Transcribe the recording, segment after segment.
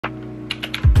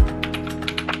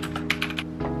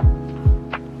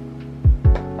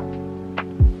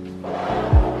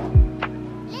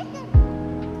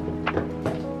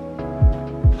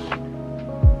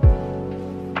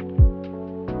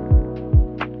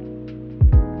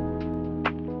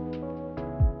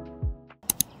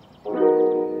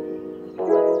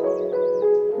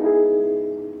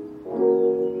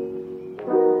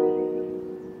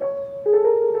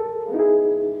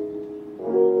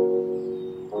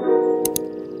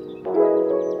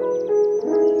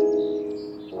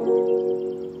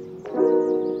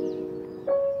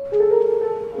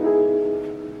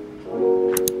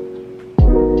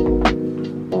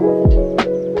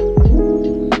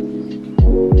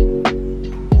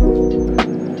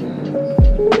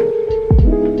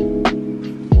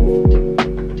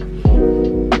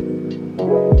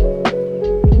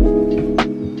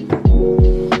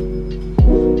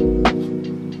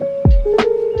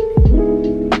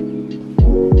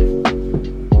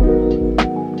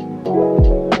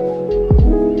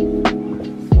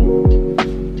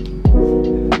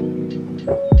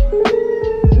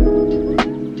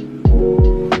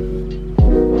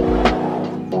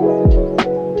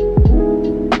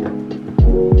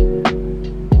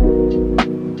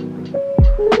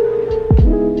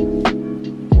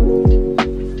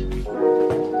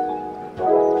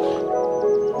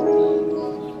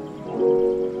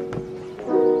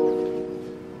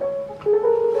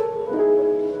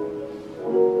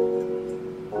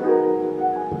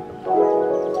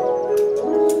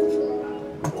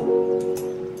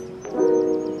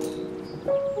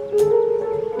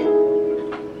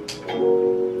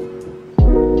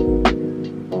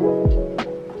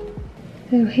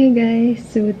So hey guys,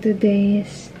 so today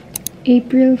is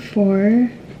April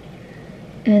 4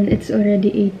 and it's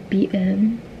already 8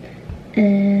 p.m.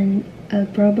 and I'll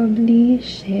probably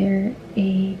share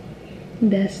a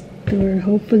desk tour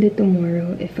hopefully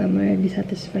tomorrow if I'm already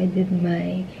satisfied with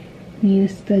my new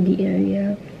study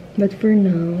area. But for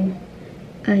now,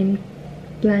 I'm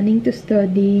planning to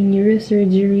study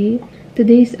neurosurgery.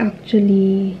 Today's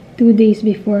actually 2 days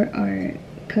before our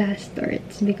class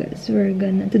starts because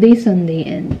today's Sunday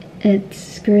and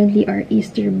it's currently our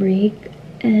Easter break,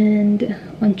 and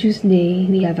on Tuesday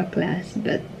we have a class,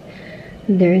 but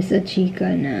there's a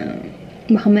chika na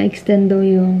baka ma-extend daw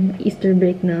yung Easter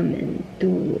break namin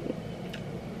to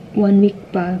 1 week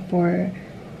pa for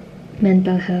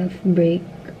mental health break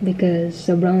because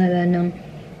sobrang lala ng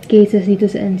cases dito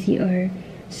sa NCR.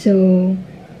 So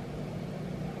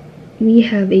we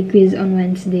have a quiz on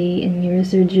Wednesday in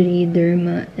neurosurgery,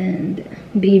 derma, and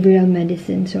behavioral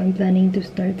medicine. So I'm planning to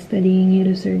start studying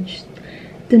neurosurgery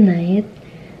tonight.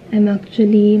 I'm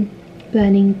actually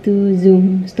planning to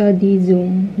Zoom study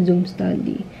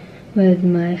with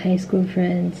my high school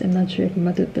friends. I'm not sure if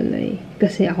matutuloy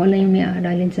kasi ako lang yung may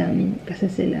aaralin sa amin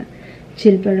kasi sila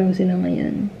chill pa raw sila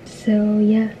ngayon. So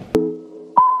yeah.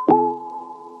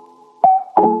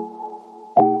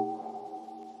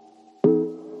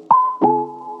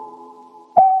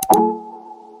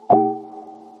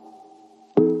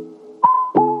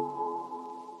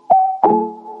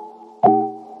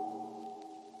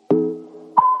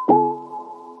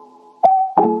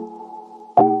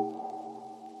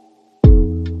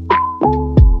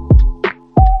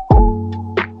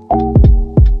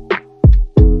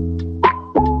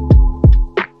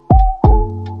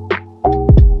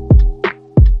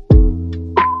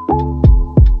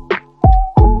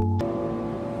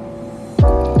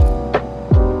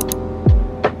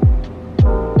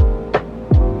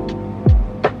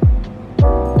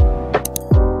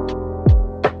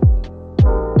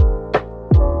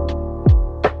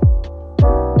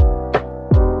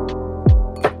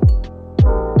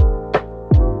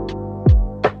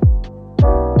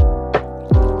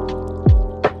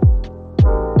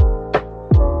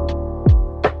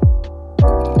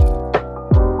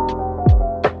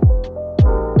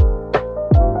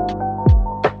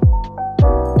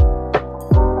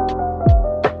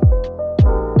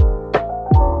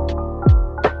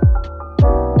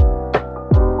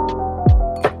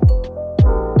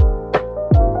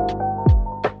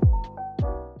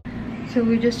 So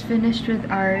we just finished with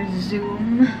our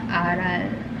Zoom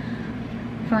aral.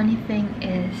 Funny thing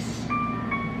is,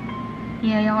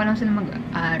 niyaya ko lang sila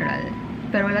mag-aaral.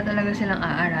 Pero wala talaga silang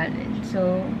aaralin.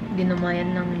 So,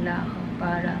 dinamayan lang nila ako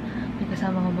para may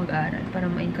kasama ko mag-aaral.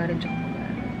 Para ma-encourage ako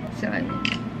mag-aaral. So, ayun.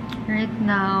 Right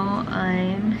now,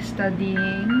 I'm still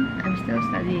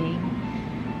studying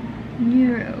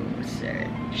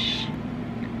neurosurgery.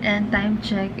 And time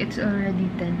check, it's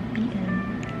already 10 p.m.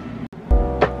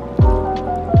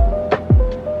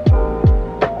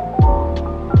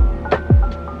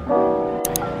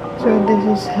 So this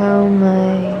is how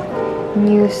my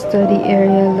new study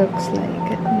area looks like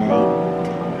at night.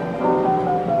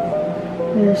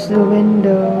 There's the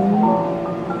window.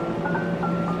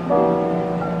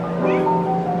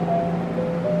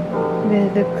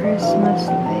 With the Christmas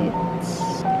lights.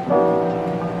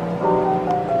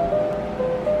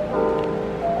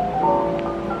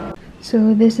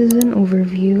 So this is an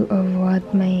overview of what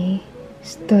my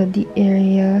study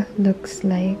area looks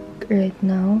like right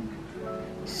now.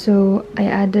 So I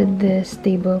added this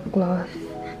tablecloth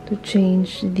to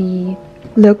change the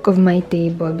look of my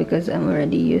table because I'm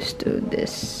already used to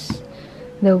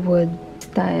the wood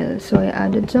style. So I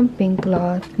added some pink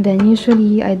cloth. Then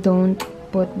usually I don't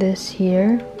put this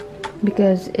here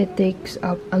because it takes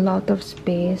up a lot of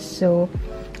space. So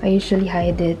I usually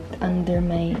hide it under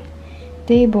my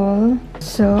table.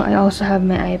 So I also have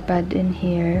my iPad in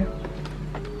here.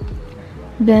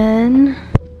 Then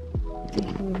I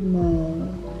have my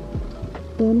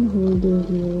pen holder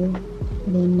here,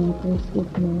 then my post-it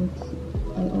notes.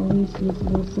 I always use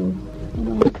this,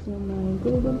 and also my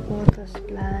golden photos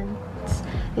plants.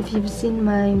 If you've seen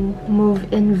my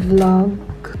move-in vlog,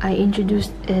 I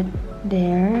introduced it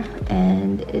there,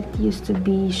 and it used to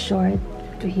be short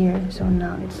to here, so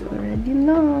now it's already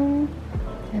long.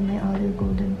 And my other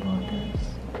golden photos.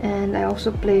 And I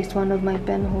also placed one of my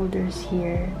pen holders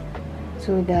here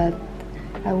so that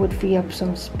I would free up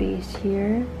some space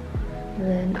here.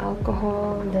 Then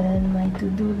alcohol, then my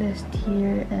to-do list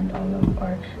here, and all of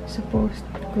our supposed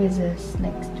quizzes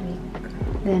next week.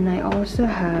 Then I also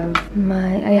have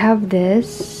I have this,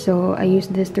 so I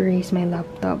use this to raise my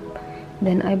laptop.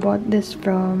 Then I bought this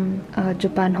from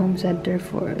Japan Home Center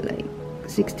for like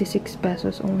 66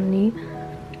 pesos only,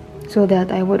 so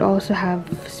that I would also have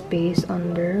space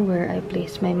under where I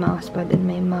place my mousepad and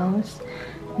my mouse.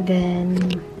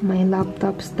 Then my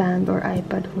laptop stand or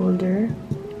iPad holder,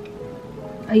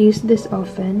 I use this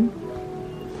often.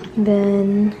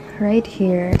 Then right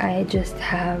here I just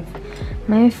have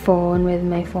my phone with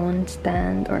my phone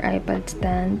stand or iPad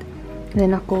stand,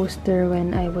 then a coaster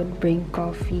when I would bring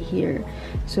coffee here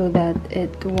so that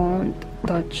it won't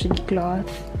touch the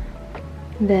cloth.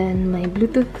 Then my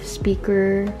Bluetooth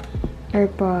speaker,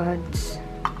 AirPods,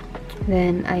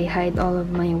 then I hide all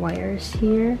of my wires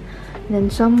here. Then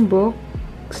some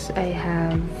books, I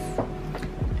have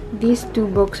these two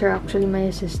books are actually my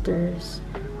sister's,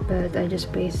 but I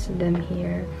just placed them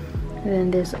here. And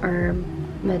then these are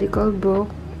medical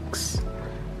books,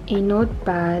 a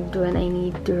notepad when I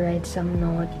need to write some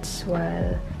notes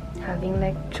while having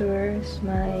lectures,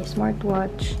 my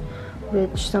smartwatch,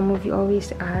 which some of you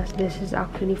always ask. This is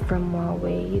actually from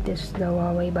Huawei. This is the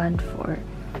Huawei Band 4.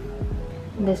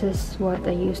 This is what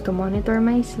I use to monitor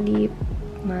my sleep,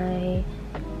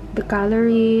 the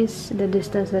calories, the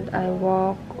distance that I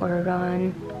walk or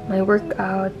run, my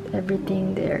workout,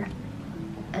 everything there.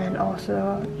 And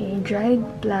also a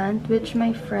dried plant which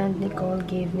my friend Nicole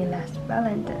gave me last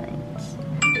Valentine's.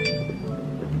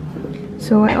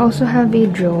 So I also have a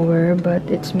drawer, but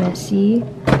it's messy.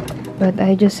 But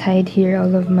I just hide here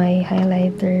all of my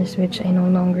highlighters, which I no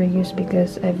longer use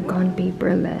because I've gone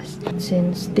paperless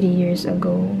since 3 years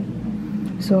ago.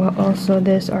 So also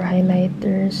these are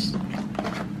highlighters.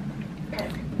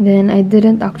 Then I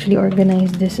didn't actually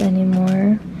organize this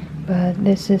anymore, but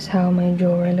this is how my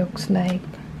drawer looks like,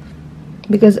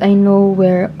 because I know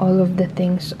where all of the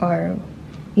things are,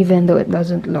 even though it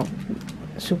doesn't look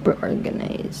super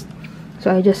organized.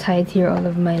 So I just hide here all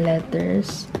of my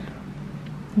letters.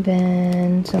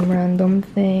 Then some random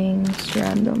things,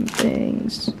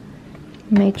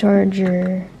 my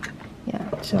charger. Yeah,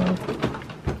 so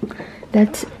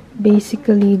that's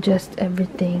basically just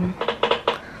everything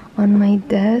on my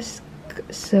desk.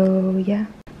 So yeah,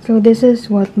 so this is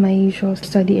what my usual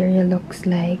study area looks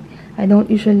like. I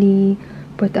don't usually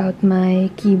put out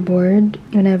my keyboard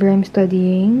whenever I'm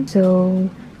studying, so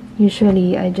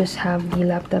usually I just have the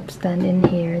laptop stand in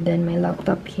here, then my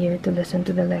laptop here to listen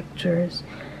to the lectures,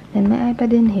 and my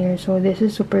iPad in here. So this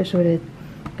is super suited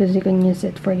because you can use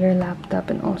it for your laptop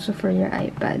and also for your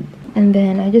iPad. And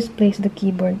then I just place the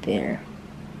keyboard there.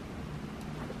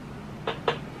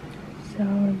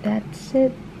 So that's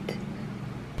it.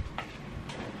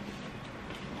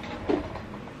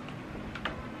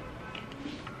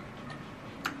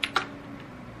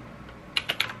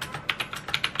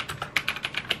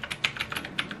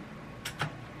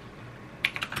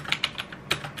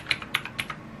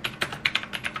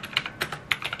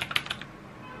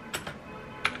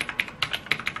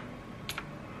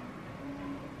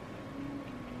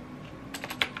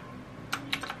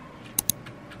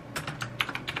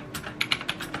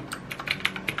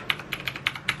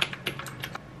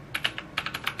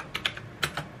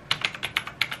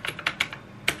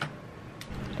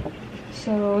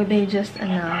 So they just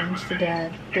announced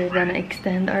that they're gonna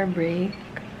extend our break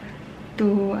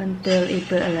to until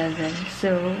April 11.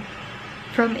 So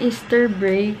from Easter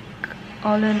break,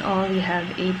 all in all, we have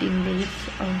 18 days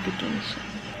of vacation.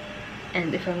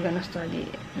 And if I'm gonna study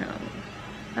now,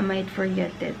 I might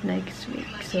forget it next week.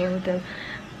 So the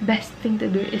best thing to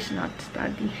do is not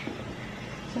study.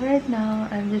 So right now,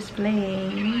 I'm just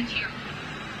playing.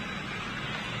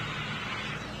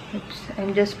 Oops,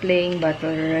 I'm just playing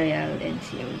Battle Royale and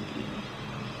COD.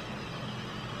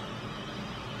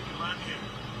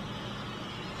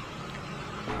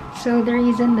 So the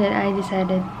reason that I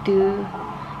decided to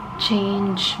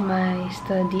change my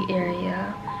study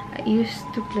area, I used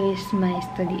to place my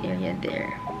study area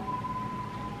there.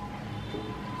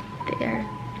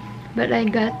 But I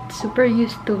got super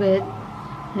used to it,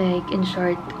 like in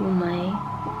short, umay.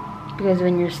 Because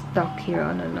when you're stuck here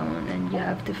all alone and you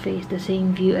have to face the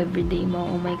same view every day,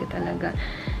 maumay ka talaga.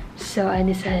 So I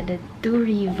decided to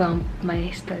revamp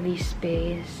my study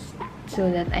space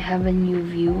so that I have a new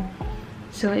view.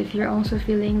 So if you're also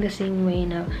feeling the same way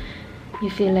now, you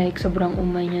feel like sobrang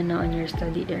umay nyo na on your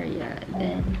study area,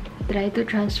 then try to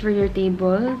transfer your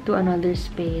table to another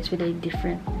space with a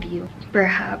different view.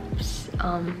 Perhaps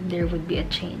there would be a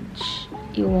change.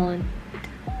 You won't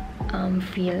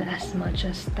feel as much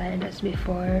as tired as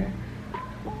before,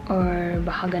 or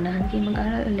baka ganahan kayo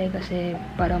mag-aral ulit kasi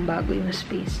parang bago yung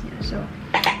space niya. So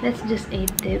that's just a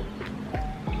tip.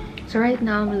 So right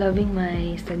now, I'm loving my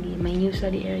new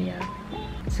study area.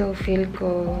 So feel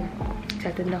ko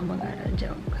excited na ako mag-aral.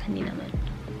 Joke, hindi naman.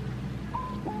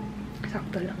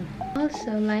 sakto lang.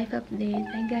 Also, life update.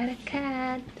 I got a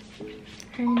cat.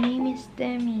 Her name is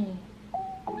Demi.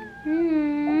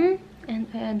 And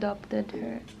I adopted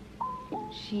her.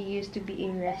 She used to be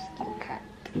a rescue cat.